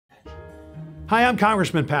Hi, I'm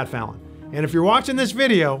Congressman Pat Fallon, and if you're watching this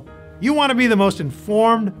video, you want to be the most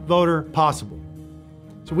informed voter possible.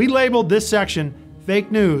 So we labeled this section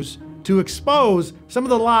Fake News to expose some of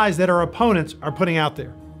the lies that our opponents are putting out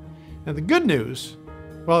there. And the good news,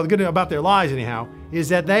 well, the good news about their lies anyhow, is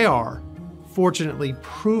that they are, fortunately,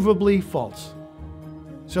 provably false.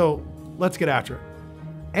 So let's get after it.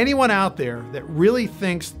 Anyone out there that really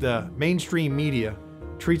thinks the mainstream media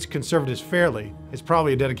treats conservatives fairly is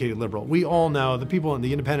probably a dedicated liberal. We all know, the people in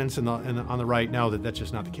the independents and on the right know that that's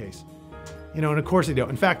just not the case. You know, and of course they don't.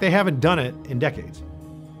 In fact, they haven't done it in decades.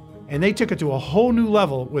 And they took it to a whole new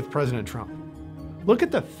level with President Trump. Look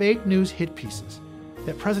at the fake news hit pieces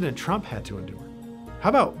that President Trump had to endure. How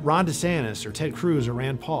about Ron DeSantis or Ted Cruz or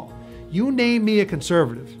Rand Paul? You name me a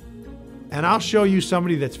conservative, and I'll show you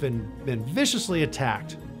somebody that's been viciously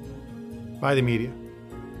attacked by the media.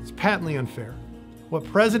 It's patently unfair. What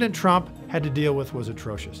President Trump had to deal with was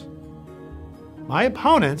atrocious. My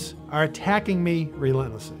opponents are attacking me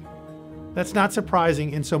relentlessly. That's not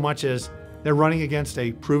surprising in so much as they're running against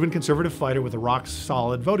a proven conservative fighter with a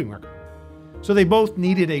rock-solid voting record. So they both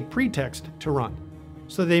needed a pretext to run.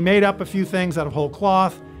 So they made up a few things out of whole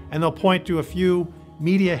cloth, and they'll point to a few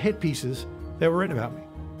media hit pieces that were written about me.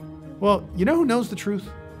 Well, you know who knows the truth?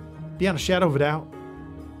 Beyond a shadow of a doubt,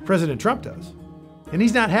 President Trump does. And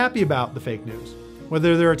he's not happy about the fake news,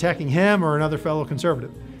 whether they're attacking him or another fellow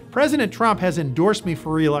conservative. President Trump has endorsed me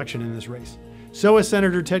for re-election in this race. So has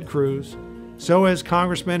Senator Ted Cruz. So has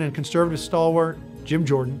Congressman and conservative stalwart Jim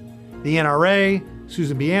Jordan, the NRA,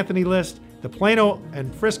 Susan B. Anthony list, the Plano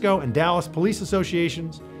and Frisco and Dallas police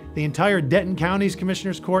associations, the entire Denton County's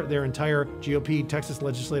Commissioner's Court, their entire GOP Texas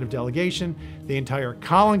legislative delegation, the entire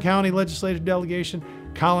Collin County legislative delegation,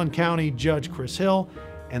 Collin County Judge Chris Hill,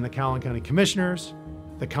 and the Collin County Commissioners,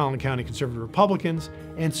 the Collin County Conservative Republicans,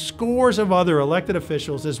 and scores of other elected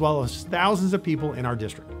officials, as well as thousands of people in our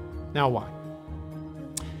district. Now why?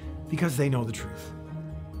 Because they know the truth.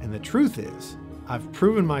 And the truth is, I've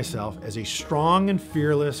proven myself as a strong and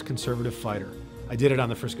fearless conservative fighter. I did it on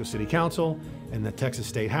the Frisco City Council, in the Texas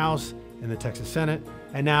State House, in the Texas Senate,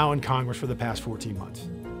 and now in Congress for the past 14 months.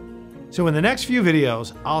 So in the next few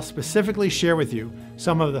videos, I'll specifically share with you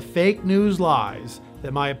some of the fake news lies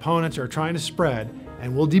that my opponents are trying to spread,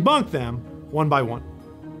 and we'll debunk them one by one.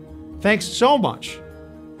 Thanks so much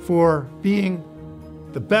for being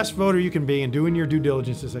the best voter you can be and doing your due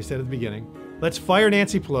diligence, as I said at the beginning. Let's fire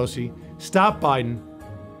Nancy Pelosi, stop Biden,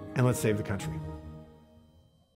 and let's save the country.